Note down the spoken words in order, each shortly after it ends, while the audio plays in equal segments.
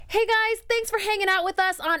Hey guys, thanks for hanging out with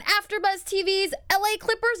us on AfterBuzz TV's LA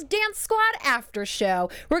Clippers Dance Squad After Show.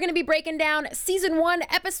 We're going to be breaking down Season 1,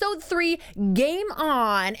 Episode 3, Game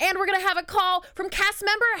On. And we're going to have a call from cast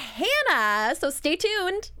member Hannah, so stay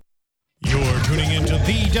tuned. You're tuning into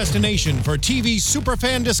the destination for TV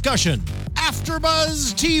superfan discussion,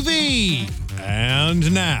 AfterBuzz TV.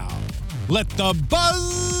 And now, let the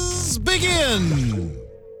buzz begin.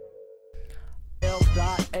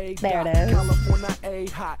 There it is.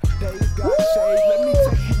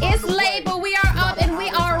 It's late, but we are up and we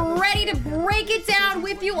are ready to break it down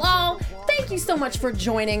with you all. Thank you so much for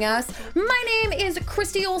joining us. My name is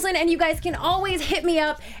Christy Olsen, and you guys can always hit me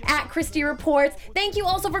up at Christy Reports. Thank you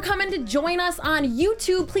also for coming to join us on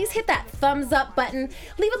YouTube. Please hit that thumbs up button.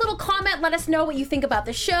 Leave a little comment. Let us know what you think about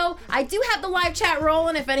the show. I do have the live chat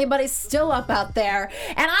rolling if anybody's still up out there.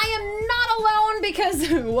 And I am not alone because,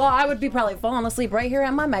 well, I would be probably falling asleep right here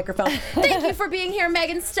on my microphone. Thank you for being here,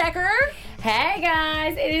 Megan Stecker. Hey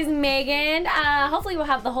guys, it is Megan. Hopefully we'll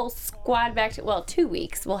have the whole squad back to, 2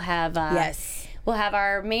 weeks. We'll have Yes. We'll have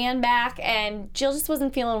our man back, and Jill just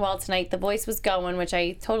wasn't feeling well tonight. The voice was going, which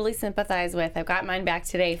I totally sympathize with. I've got mine back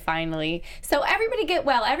today, finally. So everybody get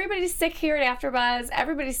well. Everybody's sick here at AfterBuzz.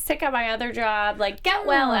 Everybody's sick at my other job. Like, get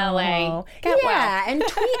well, LA. Get well. And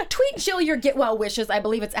tweet Jill your get well wishes. I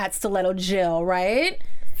believe it's at Stiletto Jill, right?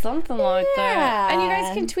 Something like that. And you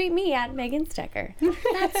guys can tweet me at Megan Stecker.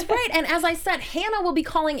 That's right. And as I said, Hannah will be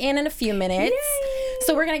calling in a few minutes. Yay.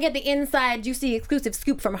 So we're going to get the inside, juicy, exclusive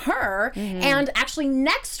scoop from her. Mm-hmm. And actually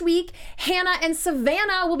next week, Hannah and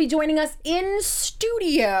Savannah will be joining us in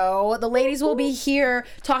studio. The ladies will be here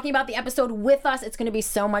talking about the episode with us. It's going to be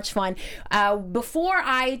so much fun. Before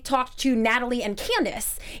I talked to Natalie and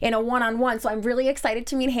Candace in a one-on-one, so I'm really excited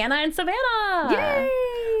to meet Hannah and Savannah. Yay!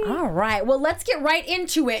 All right. Well, let's get right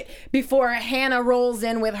into it before Hannah rolls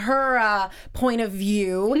in with her point of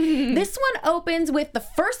view. This one opens with the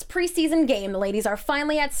first preseason game. The ladies are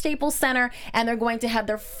finally at Staples Center, and they're going to have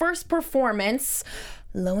their first performance.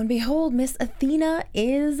 Lo and behold, Miss Athena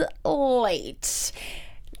is late.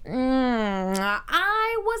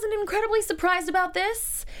 I wasn't incredibly surprised about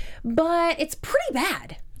this, but it's pretty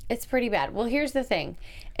bad. It's pretty bad. Well, here's the thing.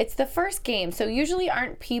 It's the first game, so usually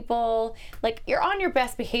aren't people, like, you're on your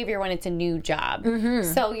best behavior when it's a new job.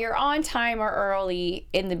 Mm-hmm. So you're on time or early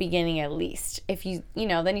in the beginning at least. If then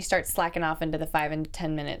you start slacking off into the 5 and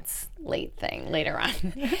 10 minutes late thing later on.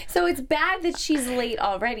 So it's bad that she's late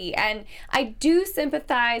already. And I do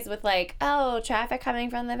sympathize with, like, traffic coming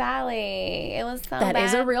from the valley. It was so bad. That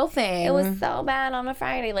is a real thing. It was so bad on a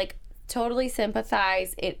Friday. Like, totally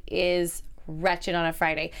sympathize. It is wretched on a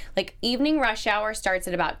Friday. Like, evening rush hour starts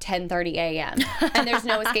at about 10:30 a.m. and there's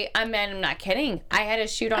no escape. I'm not kidding. I had a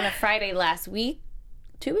shoot on a Friday last week,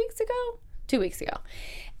 2 weeks ago,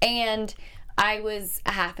 and I was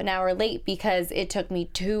a half an hour late because it took me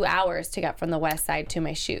 2 hours to get from the west side to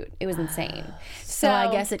my shoot. It was insane. So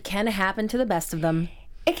I guess it can happen to the best of them.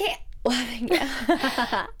 It can't.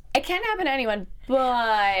 It can't happen to anyone,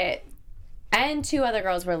 but. And 2 other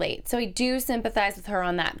girls were late. So I do sympathize with her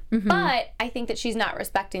on that. Mm-hmm. But I think that she's not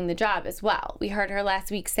respecting the job as well. We heard her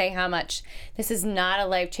last week say how much this is not a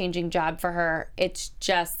life-changing job for her. It's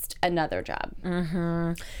just another job.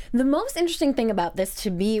 Mm-hmm. The most interesting thing about this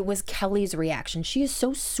to me was Kelly's reaction. She is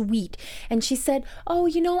so sweet. And she said,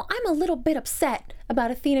 I'm a little bit upset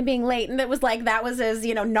about Athena being late. And it was like, that was as,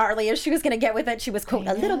 gnarly as she was going to get with it. She was, quote,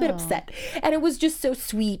 a little bit upset. And it was just so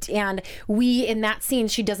sweet. And in that scene,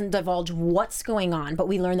 she doesn't divulge what's going on, but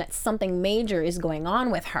we learn that something major is going on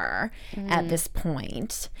with her at this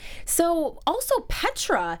point. So also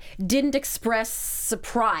Petra didn't express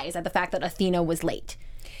surprise at the fact that Athena was late.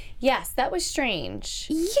 Yes, that was strange.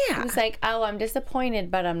 Yeah. It was like, I'm disappointed,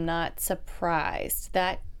 but I'm not surprised.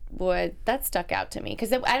 That stuck out to me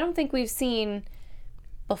because I don't think we've seen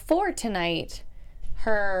before tonight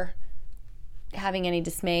her having any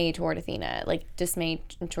dismay toward Athena, like dismay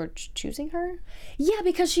toward choosing her. Yeah,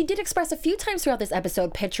 because she did express a few times throughout this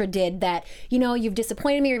episode, Petra did, that, you've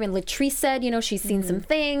disappointed me, or even Latrice said, she's seen some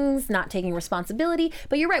things, not taking responsibility,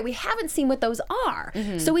 but you're right, we haven't seen what those are.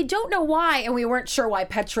 Mm-hmm. So we don't know why, and we weren't sure why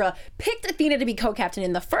Petra picked Athena to be co-captain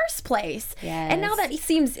in the first place. Yes. And now that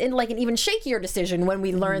seems like an even shakier decision when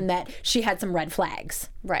we learn that she had some red flags.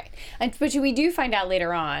 Right. But we do find out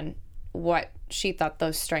later on what she thought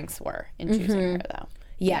those strengths were in choosing her, though.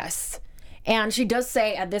 Yes. And she does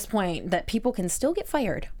say at this point that people can still get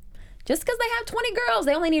fired. Just because they have 20 girls,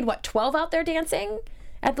 they only need, 12 out there dancing?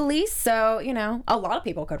 at the least. So, a lot of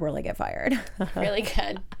people could really get fired. Really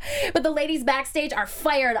good. But the ladies backstage are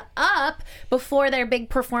fired up before their big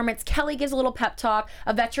performance. Kelly gives a little pep talk.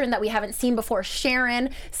 A veteran that we haven't seen before, Sharon,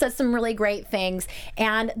 says some really great things.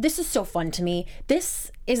 And this is so fun to me.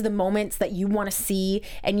 This is the moments that you want to see,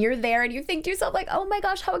 and you're there and you think to yourself like, oh my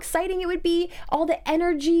gosh, how exciting it would be. All the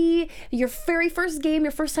energy, your very first game,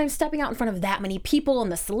 your first time stepping out in front of that many people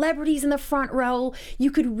and the celebrities in the front row.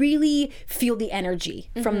 You could really feel the energy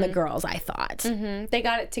from the girls, I thought. They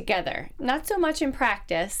got it together. Not so much in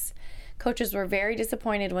practice. Coaches were very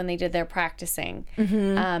disappointed when they did their practicing.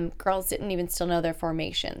 Girls didn't even still know their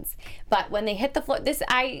formations. But when they hit the floor,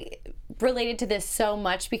 I related to this so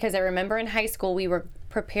much because I remember in high school we were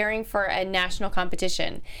preparing for a national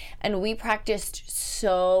competition and we practiced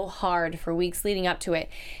so hard for weeks leading up to it.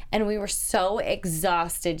 And we were so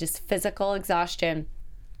exhausted, just physical exhaustion.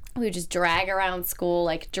 We would just drag around school,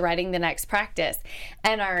 like dreading the next practice.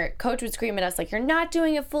 And our coach would scream at us, like, you're not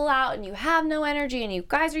doing it full out and you have no energy and you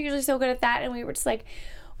guys are usually so good at that. And we were just like,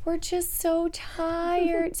 we're just so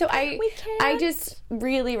tired. So I just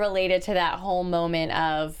really related to that whole moment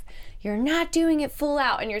of you're not doing it full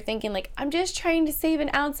out and you're thinking like, I'm just trying to save an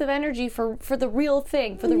ounce of energy for the real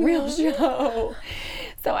thing, for the real show.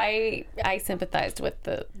 So I sympathized with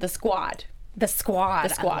the squad. The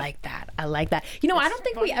squad. I like that. I don't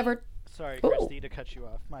think we ever... Sorry, Christy, to cut you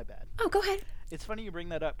off. My bad. Oh, go ahead. It's funny you bring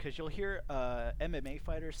that up because you'll hear MMA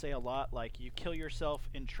fighters say a lot, like, you kill yourself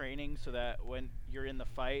in training so that when you're in the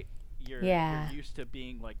fight, you're used to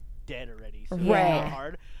being, like, dead already. So it's not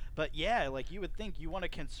hard. But, like, you would think you want to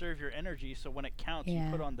conserve your energy so when it counts, you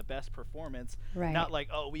put on the best performance. Right. Not like,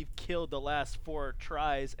 oh, we've killed the last 4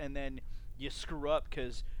 tries and then you screw up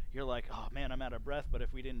because... You're like, oh man, I'm out of breath. But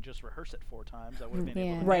if we didn't just rehearse it 4 times, I would have been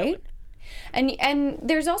able to nail it. And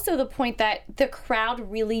there's also the point that the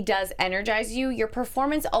crowd really does energize you. Your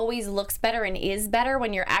performance always looks better and is better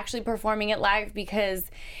when you're actually performing it live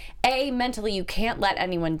because A, mentally you can't let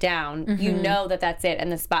anyone down. You know that that's it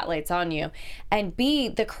and the spotlight's on you. And B,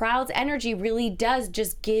 the crowd's energy really does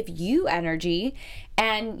just give you energy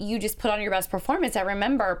and you just put on your best performance. I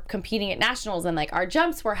remember competing at nationals and like our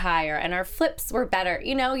jumps were higher and our flips were better.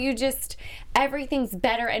 Everything's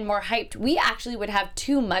better and more hyped. We actually would have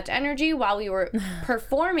too much energy while we were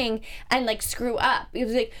performing and like screw up. It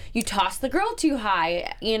was like you toss the girl too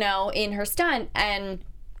high, in her stunt and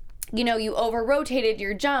you over rotated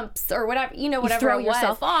your jumps or whatever, whatever you throw it was.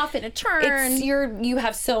 yourself off in a turn. You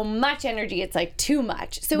have so much energy, it's like too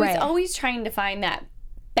much. So it's always trying to find that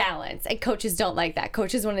balance. And coaches don't like that.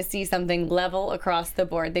 Coaches want to see something level across the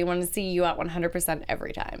board. They want to see you at 100%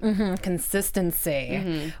 every time.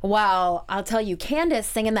 Consistency. Well, I'll tell you, Candace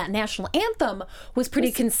singing that national anthem was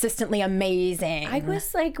pretty consistently amazing. I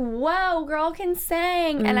was like, whoa, girl can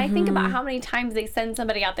sing. And I think about how many times they send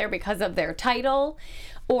somebody out there because of their title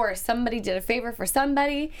or somebody did a favor for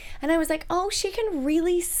somebody. And I was like, oh, she can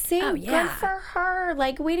really sing. Oh, yeah. Good for her.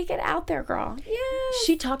 Like, way to get out there, girl. Yeah.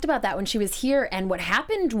 She talked about that when she was here. And what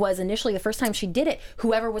happened was initially the first time she did it,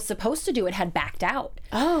 whoever was supposed to do it had backed out.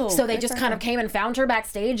 Oh. So they just kind of came and found her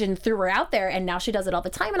backstage and threw her out there. And now she does it all the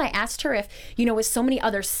time. And I asked her if, with so many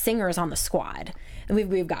other singers on the squad. And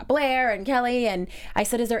we've got Blair and Kelly. And I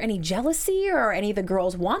said, is there any jealousy or any of the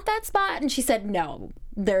girls want that spot? And she said, no.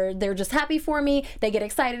 They're just happy for me. They get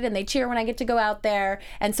excited and they cheer when I get to go out there.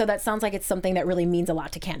 And so that sounds like it's something that really means a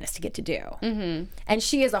lot to Candace to get to do. And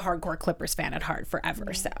she is a hardcore Clippers fan at heart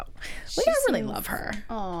forever. So I really love her.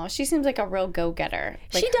 Oh, she seems like a real go-getter.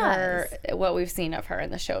 Like she does. What we've seen of her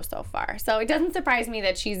in the show so far. So it doesn't surprise me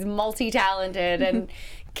that she's multi-talented and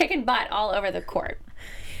kicking butt all over the court.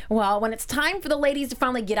 Well, when it's time for the ladies to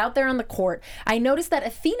finally get out there on the court, I noticed that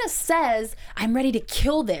Athena says, I'm ready to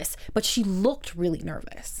kill this, but she looked really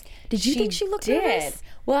nervous. Did you think she looked nervous?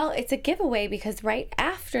 Well, it's a giveaway because right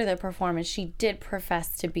after the performance, she did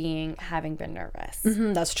profess to having been nervous.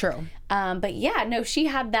 That's true. But yeah, no, she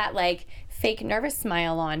had that like fake nervous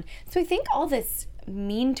smile on. So I think all this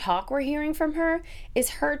mean talk we're hearing from her is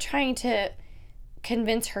her trying to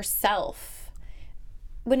convince herself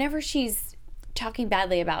whenever she's talking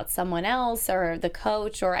badly about someone else or the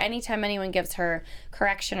coach or anytime anyone gives her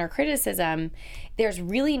correction or criticism, there's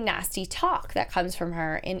really nasty talk that comes from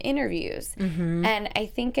her in interviews. And I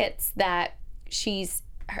think it's that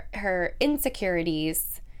her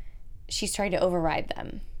insecurities, she's trying to override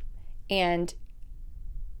them. And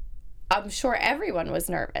I'm sure everyone was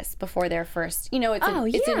nervous before their first,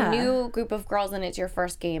 it's a new group of girls and it's your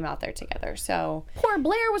first game out there together. So poor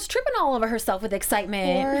Blair was tripping all over herself with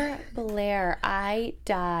excitement. Poor Blair, I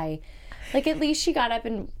die. Like at least she got up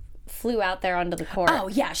and flew out there onto the court. Oh,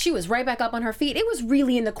 yeah. She was right back up on her feet. It was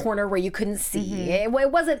really in the corner where you couldn't see. It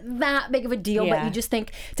wasn't that big of a deal, but you just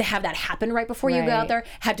think to have that happen right before you go out there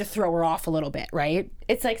had to throw her off a little bit, right?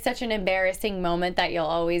 It's like such an embarrassing moment that you'll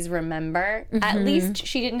always remember. At least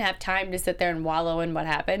she didn't have time to sit there and wallow in what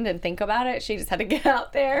happened and think about it. She just had to get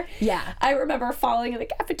out there. Yeah. I remember falling in the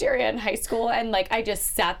cafeteria in high school, and like I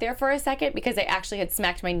just sat there for a second because I actually had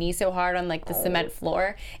smacked my knee so hard on like the cement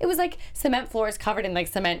floor. It was like cement floors covered in like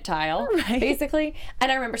cement tile, basically.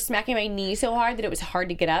 And I remember smacking my knee so hard that it was hard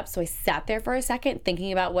to get up. So I sat there for a second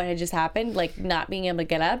thinking about what had just happened, like not being able to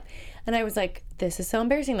get up. And I was like, this is so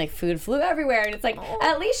embarrassing. Like, food flew everywhere. And it's like,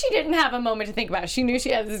 at least she didn't have a moment to think about it. She knew she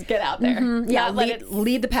had to just get out there. Yeah,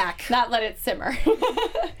 lead the pack. Not let it simmer.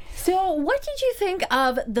 So what did you think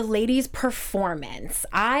of the ladies' performance?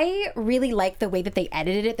 I really liked the way that they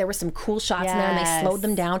edited it. There were some cool shots in there, and they slowed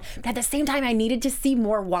them down. But at the same time, I needed to see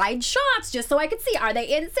more wide shots just so I could see, are they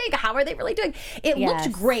in sync? How are they really doing? It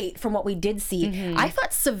looked great from what we did see. I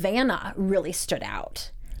thought Savannah really stood out.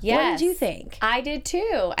 Yes. What did you think? I did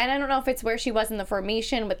too. And I don't know if it's where she was in the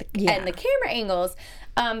formation with and the camera angles,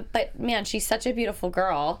 but man, she's such a beautiful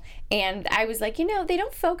girl. And I was like, they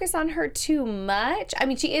don't focus on her too much. I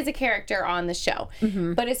mean, she is a character on the show.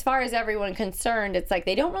 But as far as everyone concerned, it's like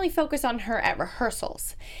they don't really focus on her at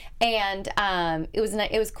rehearsals. And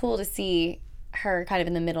it was cool to see her kind of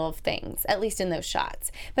in the middle of things, at least in those shots.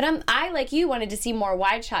 But I, like you, wanted to see more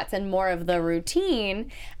wide shots and more of the routine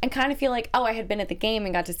and kind of feel like, I had been at the game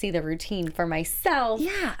and got to see the routine for myself.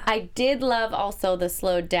 Yeah. I did love also the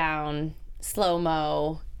slowed down,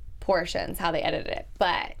 slow-mo portions, how they edited it.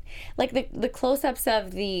 But like the close-ups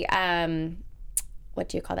of the, what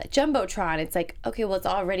do you call that? Jumbotron. It's like, okay, well, it's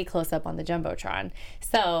already close up on the Jumbotron.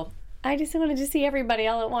 So I just wanted to see everybody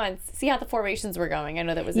all at once, see how the formations were going. I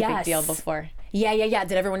know that was a big deal before. Yeah.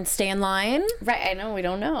 Did everyone stay in line? Right, I know, we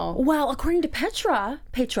don't know. Well, according to Petra,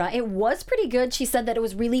 it was pretty good. She said that it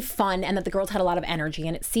was really fun and that the girls had a lot of energy.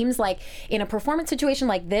 And it seems like in a performance situation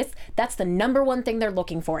like this, that's the number one thing they're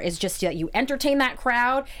looking for, is just that you entertain that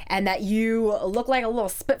crowd and that you look like a little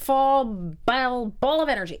spitball ball of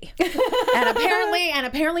energy. and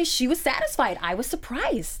apparently she was satisfied. I was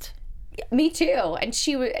surprised. Me too. And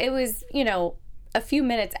it was, a few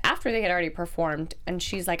minutes after they had already performed, and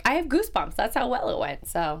she's like, I have goosebumps. That's how well it went.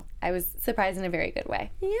 So I was surprised in a very good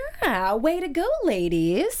way. Yeah, way to go,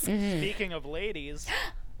 ladies. Speaking of ladies,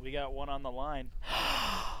 we got one on the line.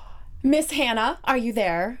 Miss Hannah, are you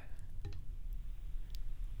there?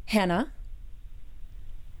 Hannah?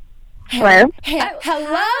 Hello?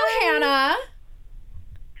 Hello, Hannah.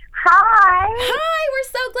 Hi. Hi,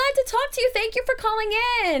 we're so glad to talk to you. Thank you for calling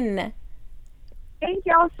in. Thank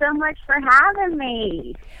y'all so much for having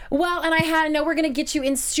me. Well, and I know we're going to get you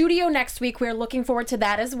in studio next week. We're looking forward to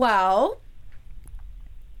that as well.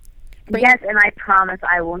 Yes, and I promise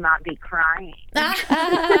I will not be crying.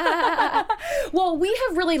 Well, we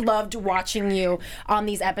have really loved watching you on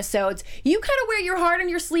these episodes. You kind of wear your heart on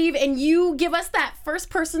your sleeve, and you give us that first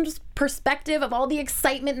person's perspective of all the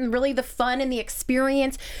excitement and really the fun and the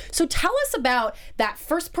experience. So tell us about that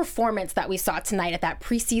first performance that we saw tonight at that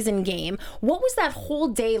preseason game. What was that whole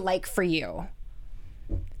day like for you?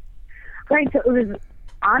 Right, so it was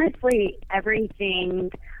honestly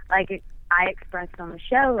everything like I expressed on the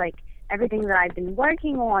show, like everything that I've been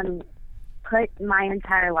working on, put my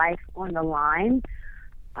entire life on the line,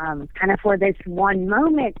 kind of for this one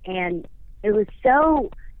moment. And it was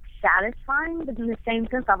so satisfying, but in the same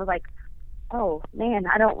sense, I was like, oh, man,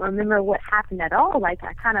 I don't remember what happened at all. Like,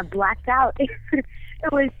 I kind of blacked out. It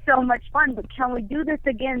was so much fun, but can we do this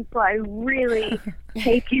again so I really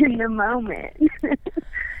take in the moment?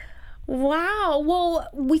 Wow. Well,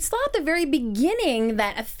 we saw at the very beginning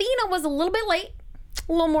that Athena was a little bit late.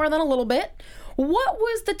 A little more than a little bit. What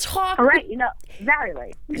was the talk? All right, very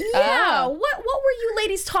late. Yeah. What were you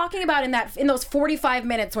ladies talking about in those 45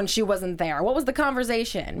 minutes when she wasn't there? What was the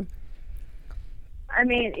conversation? I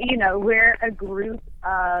mean, we're a group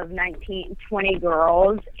of 19, 20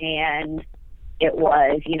 girls, and it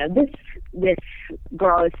was, this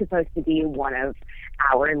girl is supposed to be one of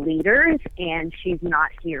our leaders, and she's not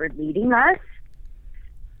here leading us.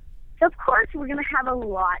 So, of course, we're going to have a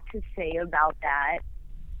lot to say about that.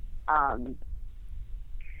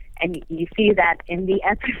 And you see that in the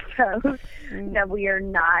episode that we are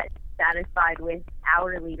not satisfied with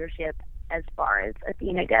our leadership as far as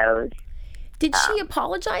Athena goes. Did she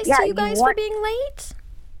apologize to you guys for being late?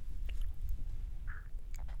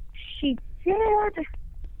 She did,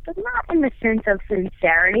 but not in the sense of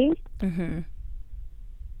sincerity.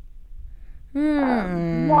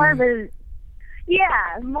 More as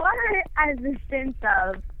a sense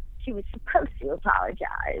of she was supposed to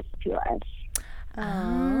apologize to us.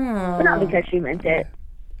 Oh. But not because she meant it.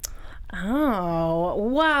 Oh,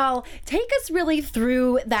 well, take us really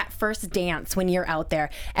through that first dance when you're out there.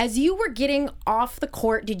 As you were getting off the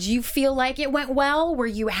court, did you feel like it went well? Were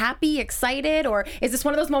you happy, excited? Or is this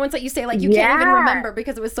one of those moments that you say, like, you can't even remember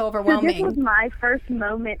because it was so overwhelming? So this was my first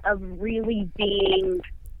moment of really being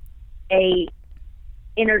a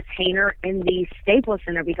entertainer in the Staples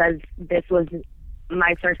Center, because this was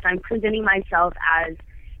my first time presenting myself as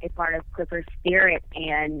a part of Clipper Spirit,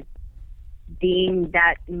 and being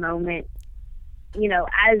that moment, you know,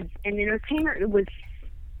 as an entertainer, it was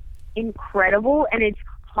incredible. And it's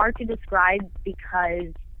hard to describe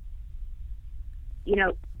because, you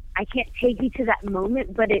know, I can't take you to that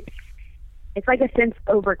moment, but it's like a sense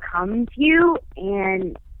overcomes you.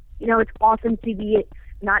 And, you know, it's awesome to be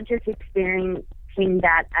not just experiencing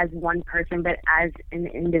that as one person, but as an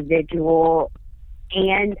individual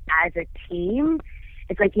and as a team.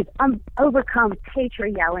 It's like you've overcome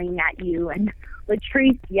Petra yelling at you and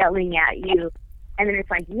Latrice yelling at you. And then it's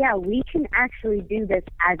like, yeah, we can actually do this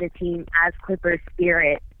as a team, as Clipper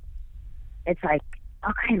Spirit. It's like,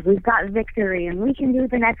 okay, we've got victory, and we can do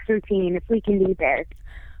the next routine if we can do this.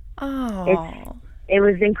 Oh. It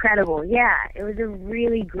was incredible. Yeah, it was a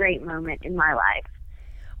really great moment in my life.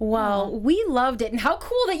 Well, we loved it. And how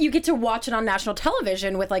cool that you get to watch it on national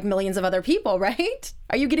television with like millions of other people, right?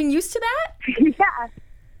 Are you getting used to that? Yeah.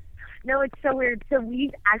 No, it's so weird. So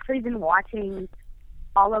we've actually been watching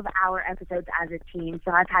all of our episodes as a team. So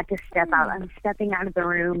I've had to step out. I'm stepping out of the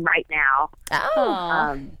room right now.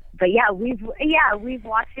 Oh. But yeah, we've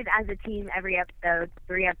watched it as a team every episode,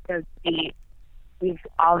 3 episodes deep. We've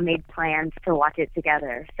all made plans to watch it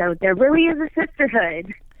together. So there really is a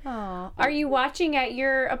sisterhood. Oh, are you watching at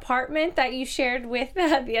your apartment that you shared with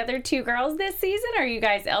the other 2 girls this season, or are you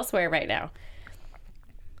guys elsewhere right now?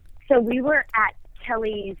 So we were at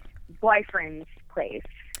Kelly's boyfriend's place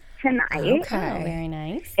tonight. Okay. Oh, very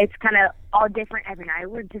nice. It's kind of all different every night.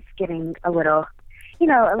 We're just getting a little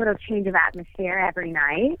change of atmosphere every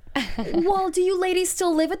night. Well, do you ladies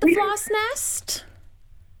still live at the Floss Nest?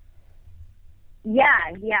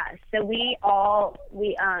 Yeah. So we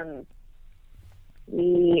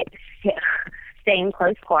stay in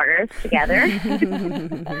close quarters together,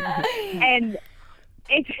 and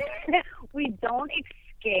we don't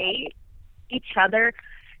escape each other,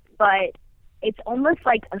 but it's almost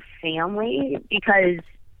like a family because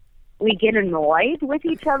we get annoyed with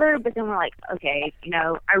each other, but then we're like, okay, you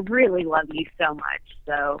know, I really love you so much,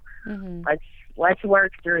 so let's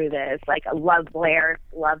work through this. Like, I love Blair,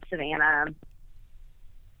 love Savannah.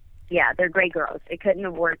 Yeah, they're great girls. It couldn't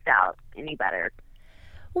have worked out any better.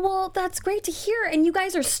 Well, that's great to hear. And you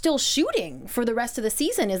guys are still shooting for the rest of the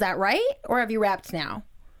season, is that right? Or have you wrapped now?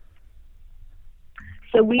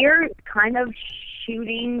 So we're kind of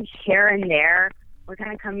shooting here and there. We're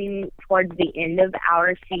kind of coming towards the end of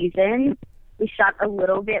our season. We shot a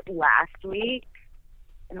little bit last week,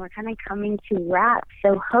 and we're kind of coming to wrap.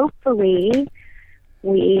 So hopefully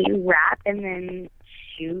we wrap and then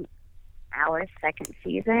shoot our second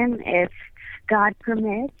season, if God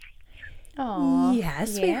permits. Oh,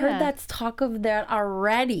 yes, we heard that's talk of that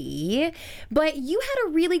already. But you had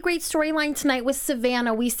a really great storyline tonight with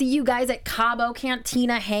Savannah. We see you guys at Cabo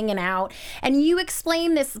Cantina hanging out, and you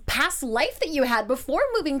explain this past life that you had before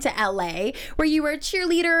moving to LA, where you were a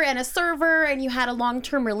cheerleader and a server, and you had a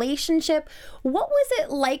long-term relationship. What was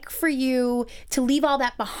it like for you to leave all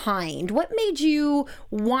that behind? What made you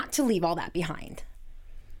want to leave all that behind?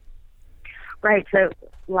 Right. So,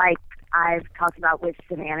 like I've talked about with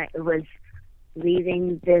Savannah, it was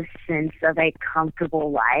leaving this sense of a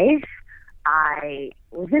comfortable life. I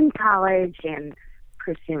was in college and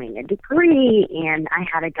pursuing a degree, and I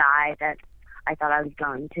had a guy that I thought I was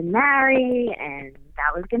going to marry, and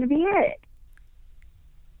that was going to be it.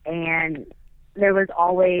 And there was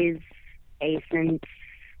always a sense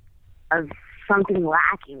of something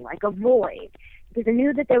lacking, like a void. Because I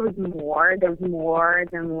knew that there was more than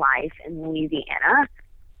life in Louisiana.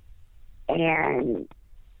 And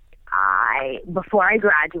before I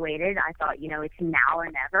graduated, I thought, you know, it's now or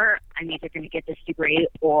never. I'm either going to get this degree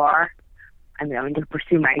or I'm going to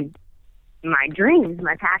pursue my dreams,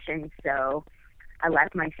 my passions. So I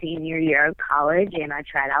left my senior year of college and I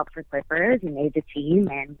tried out for Clippers and made the team,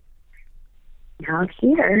 and now I'm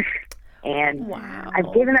here. And wow.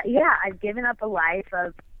 I've given up a life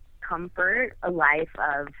of comfort, a life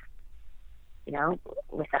of, you know,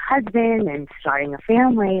 with a husband and starting a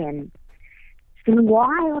family, and it's been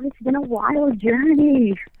wild. It's been a wild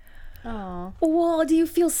journey. Oh. Well, do you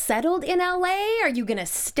feel settled in LA? Are you gonna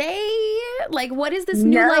stay? Like, what is this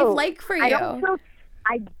new life like for you?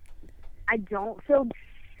 I I don't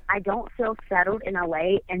feel settled in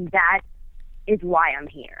LA, and that is why I'm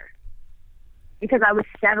here. Because I was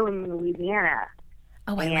settled in Louisiana.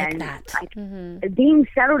 Oh, I like that. Being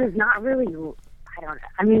settled is not really,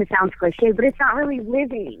 I mean, it sounds cliche, but it's not really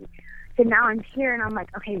living. So now I'm here, and I'm like,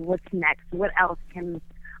 okay, what's next? What else can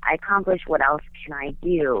I accomplish? What else can I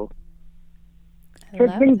do? So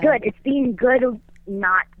it's been good. It's being good of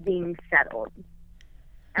not being settled.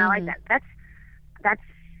 And I like that. That's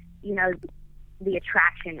the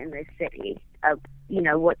attraction in this city of,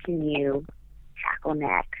 what can you tackle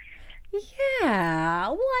next? Yeah,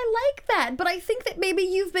 well, I like that. But I think that maybe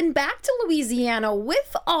you've been back to Louisiana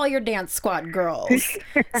with all your dance squad girls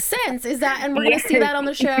since. Is that, and we're going to see that on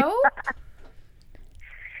the show?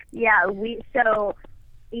 Yeah, so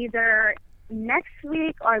either next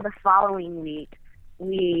week or the following week,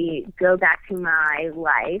 we go back to my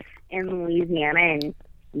life in Louisiana, and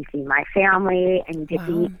you see my family, and you get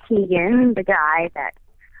to meet Keegan, the guy that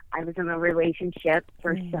I was in a relationship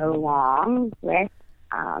for so long with.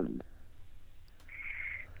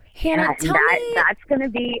 Hannah, that's going to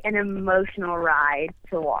be an emotional ride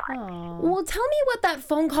to watch. Well, tell me what that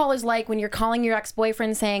phone call is like when you're calling your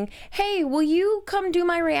ex-boyfriend saying, hey, will you come do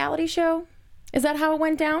my reality show? Is that how it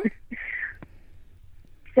went down?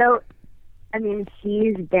 So, I mean,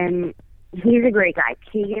 he's a great guy.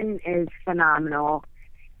 Keegan is phenomenal.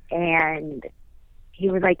 And he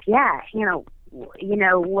was like, yeah,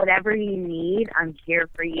 whatever you need, I'm here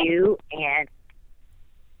for you. And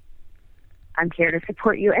I'm here to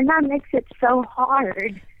support you. And that makes it so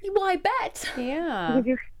hard. Well, I bet. Yeah.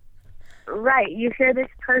 Right. You hear this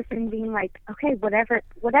person being like, okay, whatever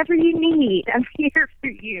you need, I'm here for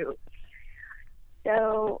you.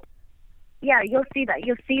 So, yeah, you'll see that.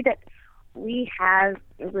 You'll see that we have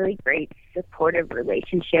a really great supportive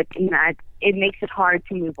relationship, and that it makes it hard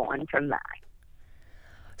to move on from that.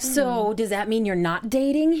 So does that mean you're not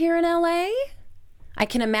dating here in LA? I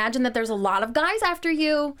can imagine that there's a lot of guys after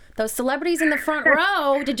you. Those celebrities in the front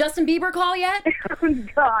row. Did Justin Bieber call yet? Oh,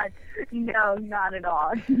 God. No, not at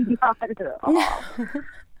all. Not at all.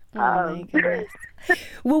 Oh, my goodness.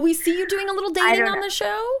 Will we see you doing a little dating on the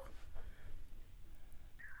show?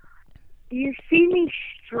 You see me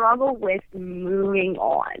struggle with moving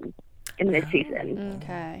on in this season.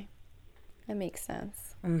 Okay. That makes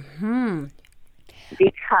sense. Mm-hmm.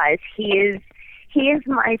 Because he is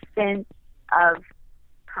my sense of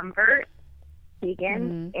comfort,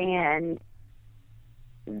 Keegan, and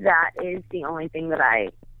that is the only thing that I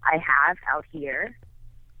have out here.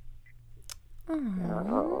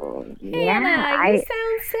 Oh, yeah, Hannah, you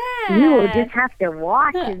sound sad. You will just have to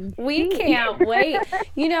watch and We can't wait.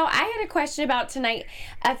 I had a question about tonight.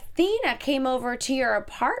 Athena came over to your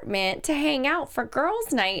apartment to hang out for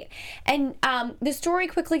girls' night, and the story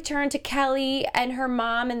quickly turned to Kelly and her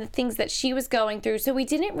mom and the things that she was going through. So we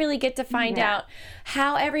didn't really get to find out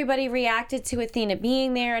how everybody reacted to Athena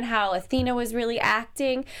being there and how Athena was really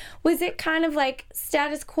acting. Was it kind of like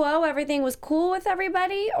status quo, everything was cool with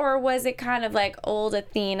everybody, or was it kind of like old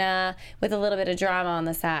Athena with a little bit of drama on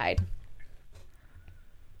the side?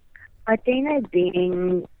 Athena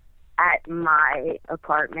being at my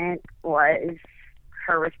apartment was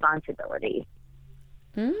her responsibility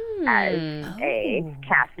as a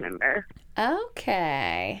cast member.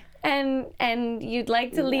 Okay. And you'd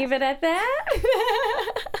like to leave it at that?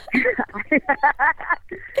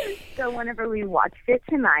 So whenever we watched it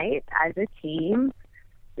tonight as a team,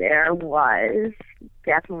 there was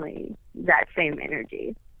definitely that same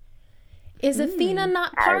energy. Is Athena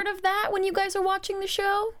not part of that when you guys are watching the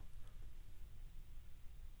show?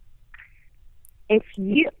 If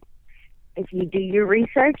you do your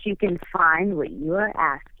research, you can find what you are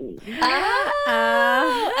asking.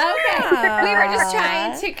 Oh, okay. We were just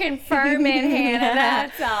trying to confirm it, Hannah.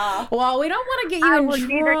 That's all. Well, we don't want to get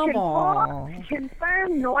you in trouble.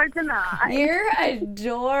 Confirm nor deny. You're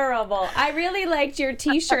adorable. I really liked your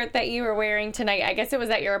T-shirt that you were wearing tonight. I guess it was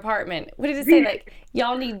at your apartment. What did it say? Like,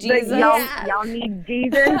 y'all need Jesus? Y'all need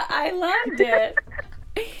Jesus. I loved it.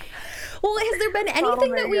 Well, has there been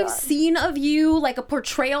anything that we've seen of you, like a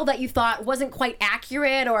portrayal that you thought wasn't quite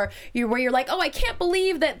accurate, or where you're like, oh, I can't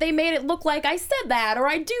believe that they made it look like I said that or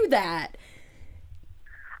I do that?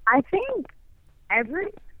 I think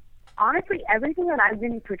honestly, everything that I've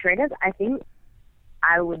been portrayed as, I think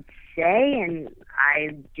I would say, and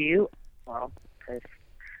I do, well, because,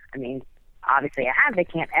 I mean, obviously I have. They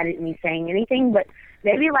can't edit me saying anything, but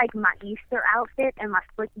maybe like my Easter outfit and my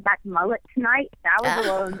slick back mullet tonight, that was a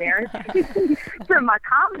little embarrassing for my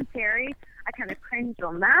commentary. I kind of cringed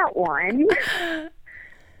on that one.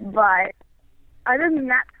 But other than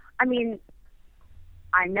that, I mean,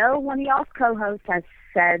 I know one of y'all's co-hosts has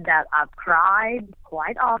said that I've cried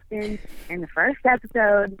quite often in the first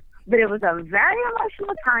episode, but it was a very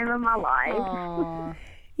emotional time in my life. Aww.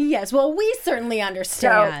 Yes, well, we certainly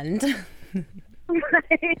understand.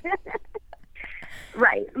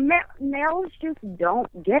 Right. Males just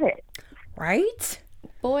don't get it. Right?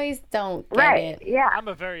 Boys don't get Right. it. Yeah. I'm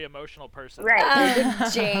a very emotional person.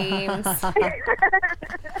 Right. James.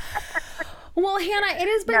 Well, Hannah, it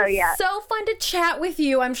has been so fun to chat with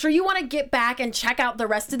you. I'm sure you want to get back and check out the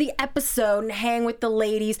rest of the episode and hang with the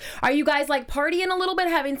ladies. Are you guys like partying a little bit,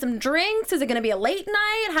 having some drinks? Is it going to be a late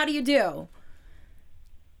night? How do you do?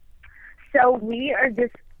 So we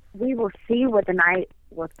will see what the night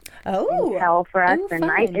will tell for us. The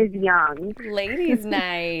night is young. Ladies'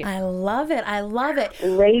 night. I love it. I love it.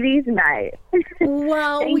 Ladies' night.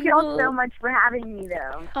 Well, Thank you all so much for having me,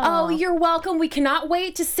 though. Oh, you're welcome. We cannot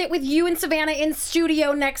wait to sit with you and Savannah in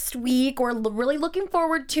studio next week. We're really looking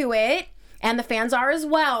forward to it. And the fans are as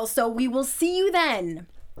well. So we will see you then.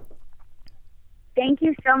 Thank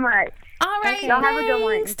you so much. All right. Okay. Y'all have a good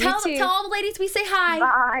one. Tell all the ladies we say hi.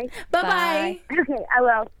 Bye. Bye-bye. Okay, I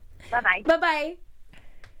will. Bye-bye. Bye-bye.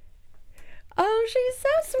 Oh, she's so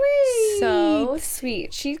sweet. So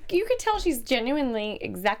sweet. You could tell she's genuinely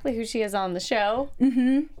exactly who she is on the show.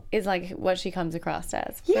 Mm-hmm. Is like what she comes across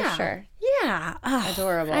as. Yeah. For sure. Yeah. Oh,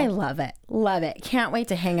 adorable. I love it. Love it. Can't wait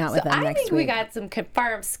to hang out with them next week. I think we got some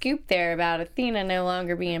confirmed scoop there about Athena no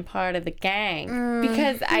longer being part of the gang.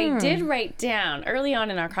 Because I did write down early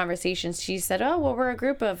on in our conversations, she said, oh, well, we're a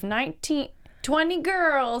group of 20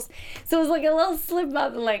 girls. So it was like a little slip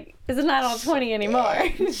up, like, it's not all 20 anymore.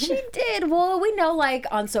 She did. Well, we know, like,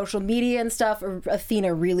 on social media and stuff,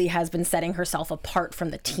 Athena really has been setting herself apart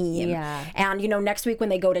from the team. Yeah. And, next week when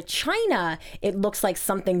they go to China, it looks like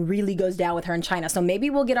something really goes down with her in China. So maybe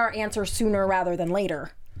we'll get our answer sooner rather than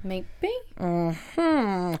later. Maybe.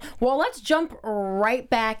 Well, let's jump right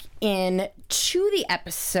back in to the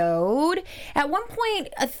episode. At one point,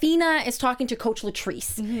 Athena is talking to Coach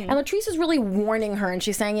Latrice. And Latrice is really warning her. And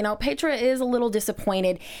she's saying, Petra is a little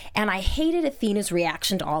disappointed. And I hated Athena's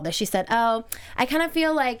reaction to all this. She said, oh, I kind of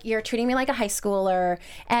feel like you're treating me like a high schooler.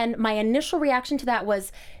 And my initial reaction to that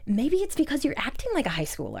was, maybe it's because you're acting like a high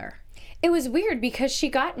schooler. It was weird because she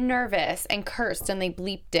got nervous and cursed and they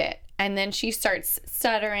bleeped it. And then she starts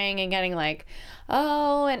stuttering and getting like,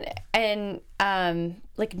 oh, and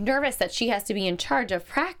like nervous that she has to be in charge of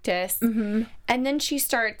practice. And then she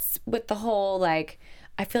starts with the whole like,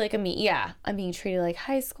 I feel like I'm being treated like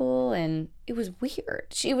high school. And it was weird.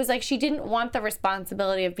 She was like, she didn't want the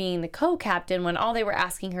responsibility of being the co-captain when all they were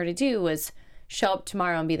asking her to do was show up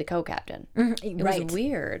tomorrow and be the co-captain. It was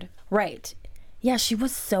weird. Right. Yeah, she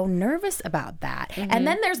was so nervous about that. And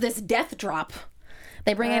then there's this death drop.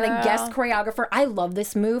 They bring in a guest choreographer. I love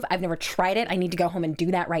this move. I've never tried it. I need to go home and do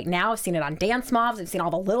that right now. I've seen it on Dance Mobs. I've seen all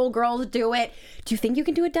the little girls do it. Do you think you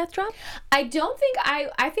can do a death drop? I don't think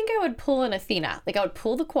I think I would pull an Athena. Like I would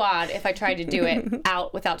pull the quad if I tried to do it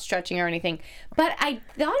out without stretching or anything. But I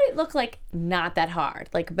thought it looked like not that hard.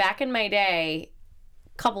 Like back in my day,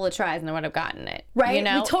 couple of tries and I would have gotten it. Right?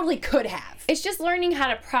 We totally could have. It's just learning how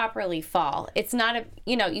to properly fall. It's not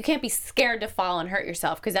you can't be scared to fall and hurt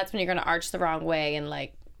yourself because that's when you're going to arch the wrong way and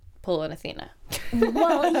like pull an Athena.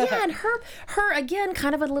 Well, yeah, and her again,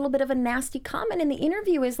 kind of a little bit of a nasty comment in the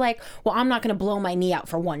interview is like, well, I'm not going to blow my knee out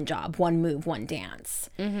for one job, one move, one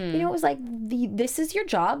dance. It was like, this is your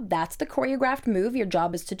job. That's the choreographed move. Your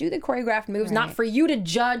job is to do the choreographed moves, not for you to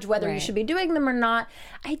judge whether you should be doing them or not.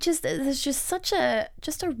 There's just such a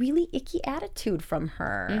really icky attitude from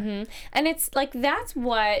her. And it's like, that's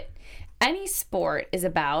what any sport is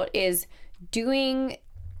about, is doing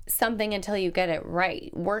something until you get it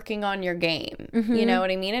right, working on your game. You know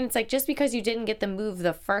what I mean? And it's like, just because you didn't get the move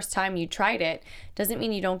the first time you tried it doesn't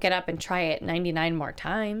mean you don't get up and try it 99 more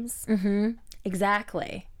times.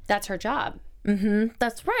 Exactly. That's her job.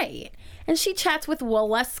 That's right. And she chats with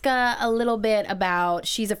Waleska a little bit about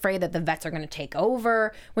she's afraid that the vets are going to take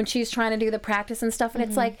over when she's trying to do the practice and stuff. And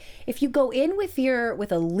it's like, if you go in with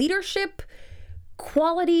a leadership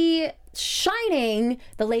quality shining,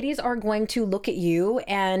 the ladies are going to look at you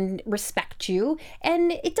and respect you.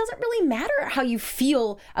 And it doesn't really matter how you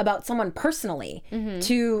feel about someone personally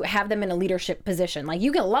to have them in a leadership position. Like,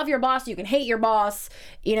 you can love your boss, you can hate your boss,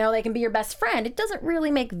 they can be your best friend. It doesn't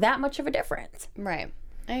really make that much of a difference. Right.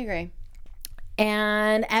 I agree.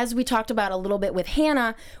 And as we talked about a little bit with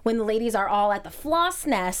Hannah, when the ladies are all at the floss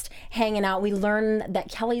nest hanging out, we learn that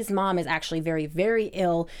Kelly's mom is actually very, very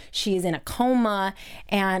ill. She is in a coma.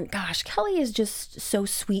 And gosh, Kelly is just so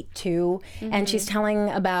sweet too. And she's telling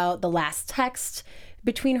about the last text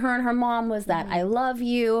between her and her mom was that I love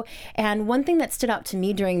you. And one thing that stood out to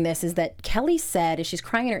me during this is that Kelly said, as she's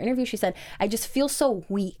crying in her interview, she said, I just feel so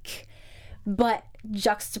weak. But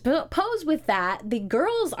juxtaposed with that, the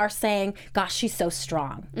girls are saying, gosh, she's so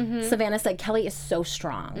strong. Savannah said, Kelly is so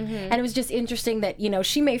strong. And it was just interesting that,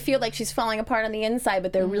 she may feel like she's falling apart on the inside,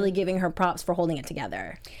 but they're really giving her props for holding it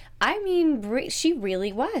together. I mean, she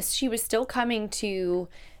really was. She was still coming to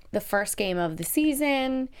the first game of the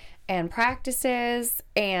season and practices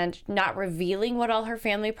and not revealing what all her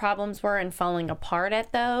family problems were and falling apart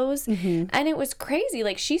at those. And it was crazy.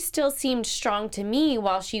 Like, she still seemed strong to me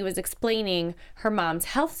while she was explaining her mom's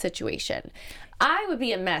health situation. I would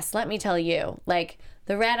be a mess, let me tell you. Like,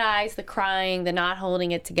 the red eyes, the crying, the not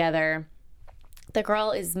holding it together. The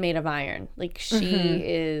girl is made of iron. Like, she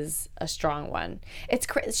is a strong one.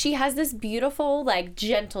 She has this beautiful, like,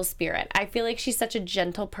 gentle spirit. I feel like she's such a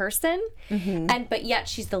gentle person, but yet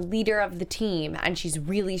she's the leader of the team, and she's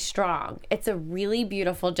really strong. It's a really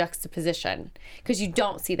beautiful juxtaposition because you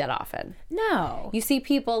don't see that often. No. You see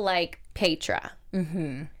people like Petra,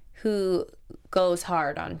 who goes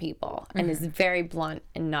hard on people and is very blunt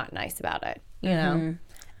and not nice about it, you know?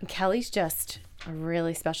 And Kelly's just a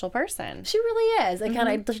really special person. She really is. It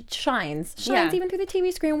kind of shines even through the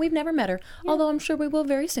TV screen. We've never met her, although I'm sure we will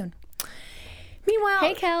very soon. Meanwhile,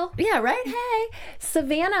 hey, Kel. Yeah, right? Hey.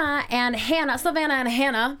 Savannah and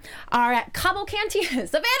Hannah are at Cabo Cantina.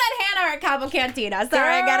 Savannah and Hannah are at Cabo Cantina.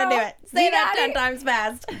 Sorry, I gotta do it. Say that 10 times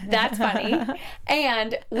fast. That's funny.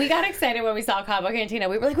 And we got excited when we saw Cabo Cantina.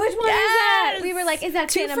 We were like, which one is that? We were like, is that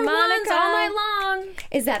Santa Monica? All night long.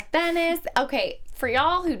 Is that Venice? Okay, for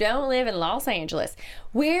y'all who don't live in Los Angeles,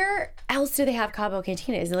 where else do they have Cabo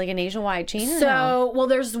Cantina? Is it like a nationwide chain or no? Well,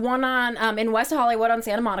 there's one on in West Hollywood on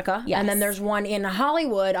Santa Monica. Yes. And then there's one in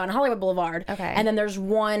Hollywood on Hollywood Boulevard. Okay. And then there's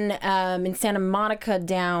one in Santa Monica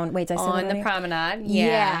down, wait, did I say on the promenade.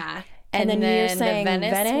 Yeah. And then you're saying the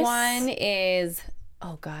Venice one is...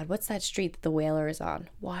 Oh God, what's that street that the Whaler is on?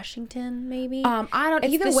 Washington, maybe? I don't.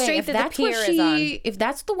 It's either the way, street if that that's the pier where is on. if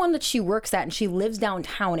that's the one that she works at and she lives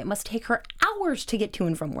downtown, it must take her hours to get to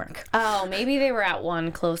and from work. Oh, maybe they were at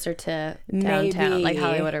one closer to downtown, like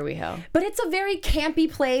Hollywood or WeHo. But it's a very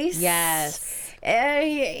campy place. Yes.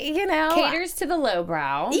 Caters to the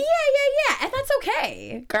lowbrow. Yeah, and that's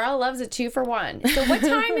okay. Girl loves a 2-for-1. So what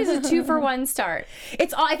time does a 2-for-1 start?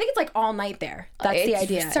 I think it's like all night there. That's the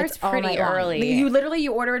idea. It starts pretty early.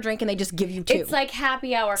 You order a drink and they just give you 2. It's like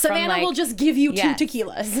happy hour. Savannah will just give you 2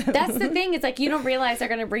 tequilas. That's the thing. It's like you don't realize they're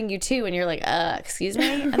gonna bring you 2, and you're like, excuse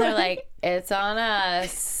me, and they're like, it's on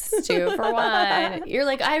us. 2-for-1. You're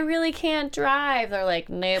like, I really can't drive. They're like,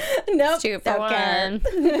 nope. 2-for-1.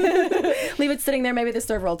 Leave it sitting there. Maybe the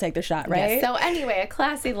server will take the shot, right? Yeah, so anyway, a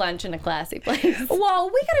classy lunch in a classy place.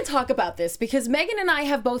 Well, we got to talk about this because Megan and I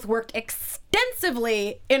have both worked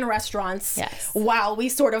extensively in restaurants while we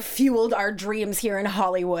sort of fueled our dreams here in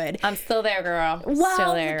Hollywood. I'm still there, girl.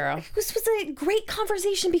 Still there, girl. This was a great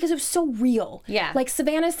conversation because it was so real. Yeah. Like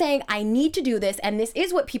Savannah saying, I need to do this, and this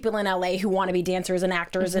is what people in LA who want to be dancers and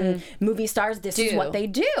actors and movie stars, this is what they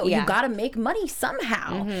do. You got to make money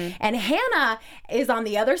somehow. And Hannah is on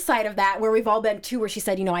the other side of that, where we've all been too, where she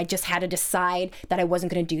said, I just had to decide that I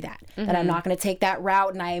wasn't going to do that, that I'm not going to take that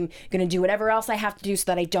route, and I'm going to do whatever else I have to do so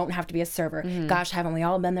that I don't have to be a server. Gosh, haven't we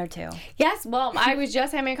all been there too? Yes. Well, I was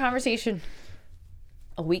just having a conversation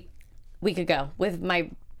a week ago with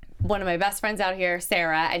one of my best friends out here,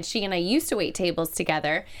 Sarah, and she and I used to wait tables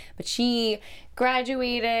together, but she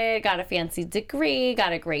graduated, got a fancy degree,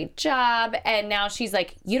 got a great job, and now she's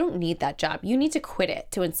like, you don't need that job. You need to quit it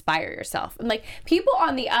to inspire yourself. And like, people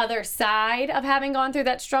on the other side of having gone through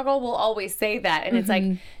that struggle will always say that. And it's like,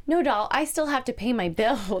 no, doll, I still have to pay my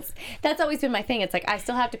bills. That's always been my thing. It's like, I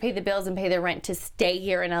still have to pay the bills and pay the rent to stay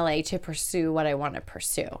here in LA to pursue what I want to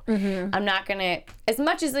pursue. I'm not going to, as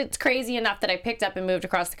much as it's crazy enough that I picked up and moved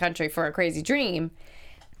across the country for a crazy dream,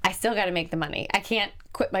 I still got to make the money. I can't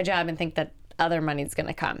quit my job and think that other money's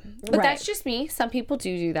gonna come. But that's just me. Some people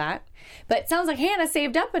do that. But it sounds like Hannah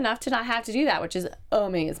saved up enough to not have to do that, which is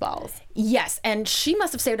amazeballs. Yes, and she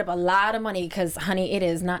must have saved up a lot of money because, honey, it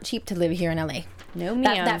is not cheap to live here in LA. No,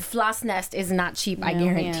 ma'am. That floss nest is not cheap, I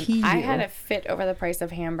guarantee you. I had a fit over the price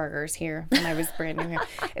of hamburgers here when I was brand new here.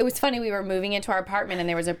 It was funny. We were moving into our apartment and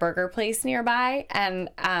there was a burger place nearby, and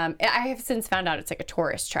I have since found out it's like a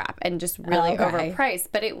tourist trap and just really overpriced.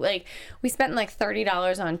 But we spent like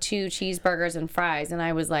 $30 on 2 cheeseburgers and fries, and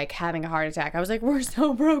I was like having a heart attack. I was like, we're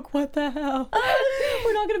so broke. What the hell?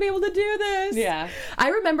 We're not gonna be able to do this. Yeah. I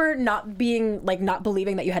remember not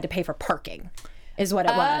believing that you had to pay for parking. Is what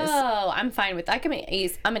it was. Oh, I'm fine with that.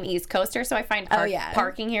 I'm an East Coaster, so I find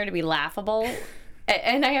parking here to be laughable.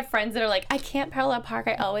 And I have friends that are like, I can't parallel park.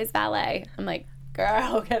 I always ballet. I'm like,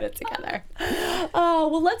 girl, get it together. Oh,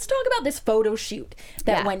 well, let's talk about this photo shoot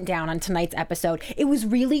that went down on tonight's episode. It was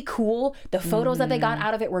really cool. The photos that they got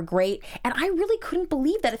out of it were great. And I really couldn't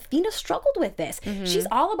believe that Athena struggled with this. She's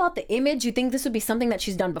all about the image. You'd think this would be something that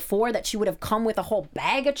she's done before, that she would have come with a whole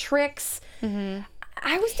bag of tricks.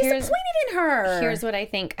 I was disappointed in her. Here's what I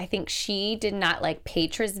think. I think she did not like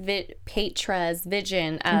Petra's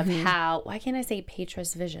vision of how, why can't I say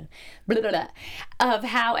Petra's vision? Blah, blah, blah, of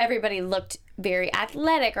how everybody looked very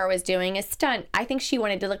athletic or was doing a stunt. I think she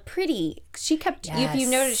wanted to look pretty. She kept, if you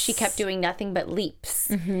notice, she kept doing nothing but leaps.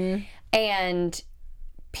 And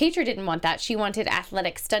Petra didn't want that. She wanted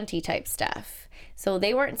athletic, stunty type stuff. So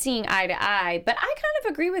they weren't seeing eye to eye. But I kind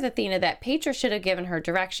of agree with Athena that Petra should have given her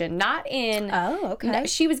direction. Not in... Oh, okay. No,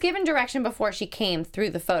 she was given direction before she came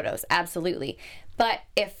through the photos. Absolutely. But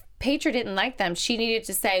if Petra didn't like them, she needed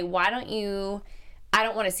to say, why don't you... I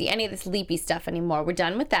don't want to see any of this leapy stuff anymore. We're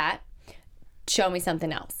done with that. Show me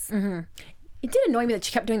something else. It did annoy me that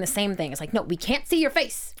she kept doing the same thing. It's like, no, we can't see your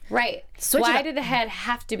face. Right. Why did the head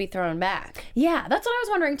have to be thrown back? Yeah, that's what I was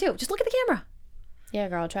wondering too. Just look at the camera. Yeah,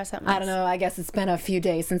 girl, try something else. I don't know. I guess it's been a few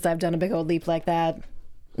days since I've done a big old leap like that.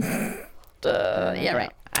 Yeah,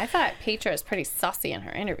 right. I thought Petra was pretty saucy in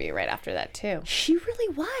her interview right after that, too. She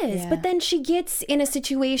really was. Yeah. But then she gets in a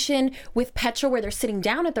situation with Petra where they're sitting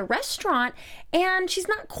down at the restaurant, and she's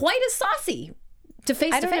not quite as saucy to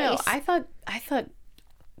face to face. I don't know. I thought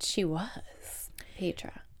she was,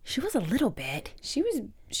 Petra. She was a little bit.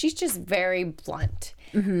 She's just very blunt.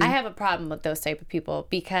 I have a problem with those type of people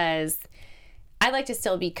because... I like to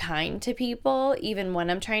still be kind to people, even when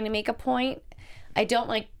I'm trying to make a point. I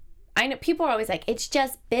know people are always like, it's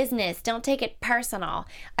just business. Don't take it personal.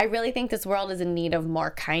 I really think this world is in need of more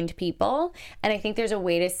kind people. And I think there's a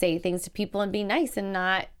way to say things to people and be nice and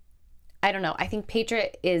not, I don't know. I think Petra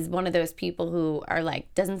is one of those people who are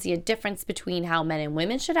like, doesn't see a difference between how men and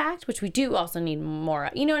women should act, which we do also need more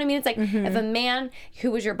of. You know what I mean? It's like if a man who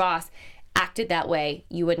was your boss acted that way,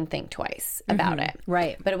 you wouldn't think twice about it.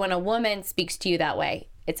 Right. But when a woman speaks to you that way,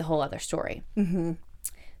 it's a whole other story.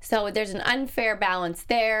 So there's an unfair balance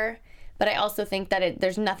there, but I also think that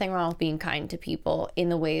there's nothing wrong with being kind to people in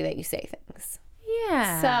the way that you say things.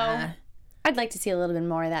 Yeah. So I'd like to see a little bit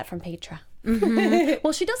more of that from Petra.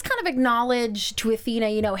 Well, she does kind of acknowledge to Athena,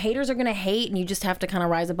 you know, haters are going to hate and you just have to kind of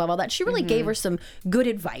rise above all that. She really gave her some good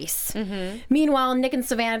advice. Meanwhile, Nick and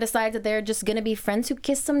Savannah decide that they're just going to be friends who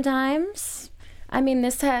kiss sometimes. I mean,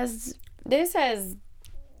 this has...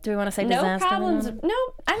 Do we want to say no disaster? Problems. No,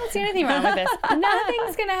 I don't see anything wrong with this.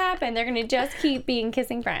 Nothing's going to happen. They're going to just keep being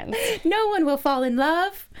kissing friends. No one will fall in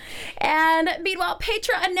love. And meanwhile,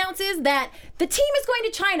 Petra announces that the team is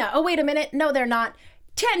going to China. Oh, wait a minute. No, they're not.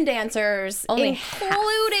 10 dancers,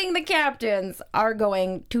 including the captains, are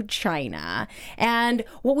going to China. And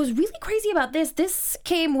what was really crazy about this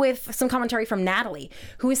came with some commentary from Natalie,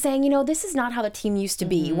 who was saying, you know, this is not how the team used to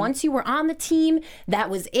be. Once you were on the team, that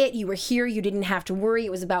was it. You were here. You didn't have to worry.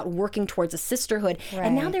 It was about working towards a sisterhood. Right.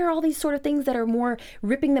 And now there are all these sort of things that are more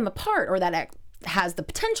ripping them apart, or that has the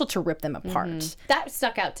potential to rip them apart. That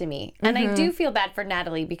stuck out to me. And I do feel bad for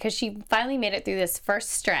Natalie because she finally made it through this first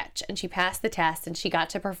stretch and she passed the test and she got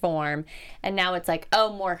to perform. And now it's like,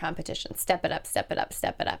 oh, more competition. Step it up, step it up,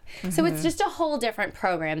 step it up. So it's just a whole different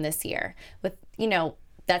program this year with, you know,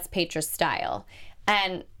 that's Petra's style.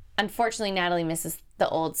 And unfortunately, Natalie misses the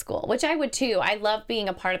old school, which I would too. I love being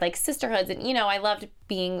a part of like sisterhoods and, you know, I loved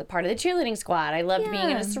being part of the cheerleading squad. I loved being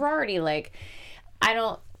in a sorority. Like,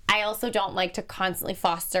 I also don't like to constantly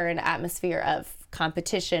foster an atmosphere of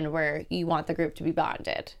competition where you want the group to be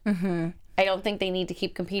bonded. I don't think they need to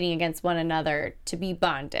keep competing against one another to be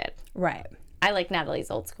bonded. Right. I like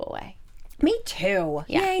Natalie's old school way. Me too.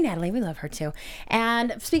 Yeah. Yay, Natalie. We love her too.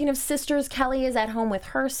 And speaking of sisters, Kelly is at home with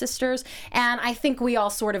her sisters. And I think we all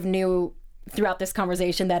sort of knew throughout this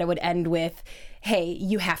conversation that it would end with, hey,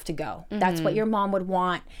 you have to go. That's what your mom would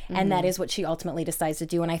want. And that is what she ultimately decides to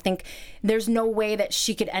do. And I think there's no way that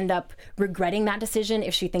she could end up regretting that decision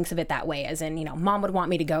if she thinks of it that way, as in, you know, mom would want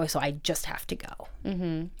me to go, so I just have to go.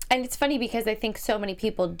 And it's funny because I think so many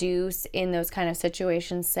people do in those kind of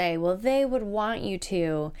situations say, well, they would want you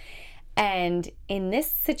to. And in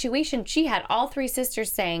this situation, she had all three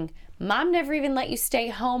sisters saying, Mom never even let you stay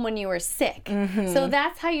home when you were sick. So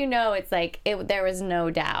that's how you know it's like, there was no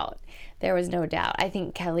doubt. There was no doubt. I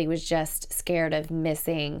think Kelly was just scared of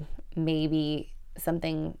missing maybe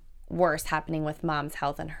something worse happening with Mom's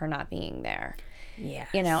health and her not being there. Yeah.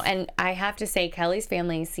 You know, and I have to say Kelly's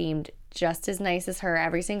family seemed just as nice as her,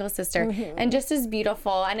 every single sister, and just as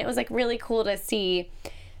beautiful. And it was like really cool to see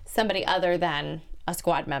somebody other than a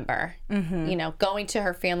squad member. You know, going to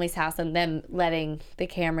her family's house and them letting the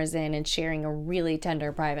cameras in and sharing a really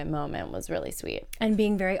tender private moment was really sweet. And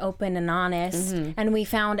being very open and honest. And we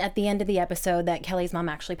found at the end of the episode that Kelly's mom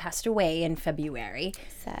actually passed away in February.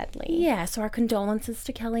 Sadly. Yeah, so our condolences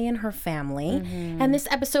to Kelly and her family. And this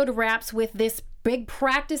episode wraps with this big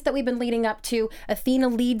practice that we've been leading up to. Athena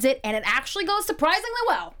leads it, and it actually goes surprisingly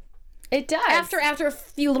well. It does. After a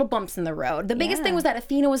few little bumps in the road. The biggest thing was that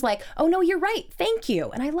Athena was like, "Oh no, you're right. Thank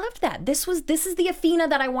you." And I loved that. This is the Athena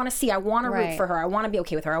that I want to see. I want to root for her. I want to be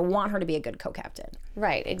okay with her. I want her to be a good co-captain.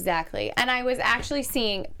 Right, exactly. And I was actually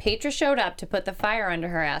seeing Petra showed up to put the fire under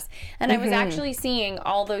her ass. And I was actually seeing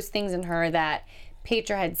all those things in her that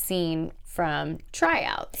Petra had seen from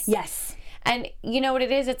tryouts. Yes. And you know what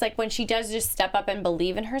it is? It's like when she does just step up and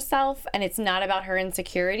believe in herself, and it's not about her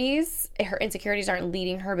insecurities aren't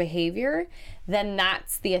leading her behavior, then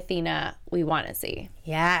that's the Athena we want to see.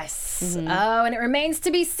 Yes. Oh, and it remains to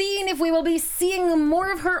be seen if we will be seeing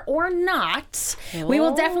more of her or not. We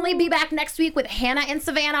will definitely be back next week with Hannah and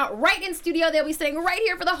Savannah right in studio. They'll be sitting right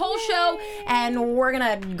here for the whole show, and we're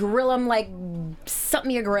going to grill them like something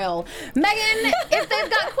you grill. Megan, if they've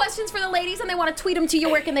got questions for the ladies and they want to tweet them to you,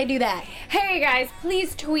 where can they do that? Hey guys,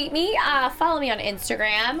 please tweet me, follow me on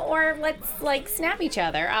Instagram, or let's snap each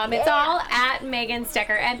other. It's all at Megan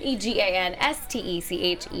Stecher,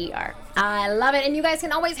 MEGANSTECHER. I love it. And you guys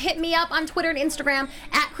can always hit me up on Twitter and Instagram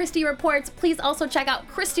at Christy Reports. Please also check out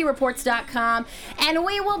ChristyReports.com. And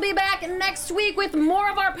we will be back next week with more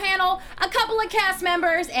of our panel, a couple of cast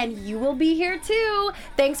members, and you will be here too.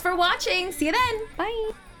 Thanks for watching. See you then.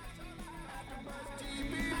 Bye.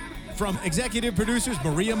 From executive producers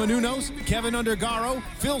Maria Menounos, Kevin Undergaro,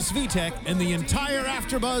 Phil Svitek, and the entire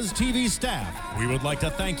AfterBuzz TV staff, we would like to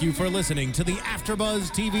thank you for listening to the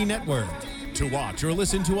AfterBuzz TV network. To watch or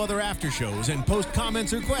listen to other after shows and post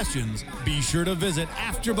comments or questions, be sure to visit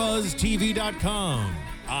AfterBuzzTV.com.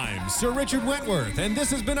 I'm Sir Richard Wentworth, and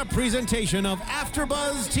this has been a presentation of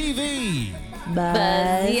AfterBuzz TV.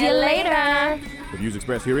 Buzz you later. The views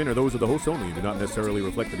expressed herein are those of the hosts only and do not necessarily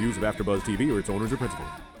reflect the views of AfterBuzz TV or its owners or principals.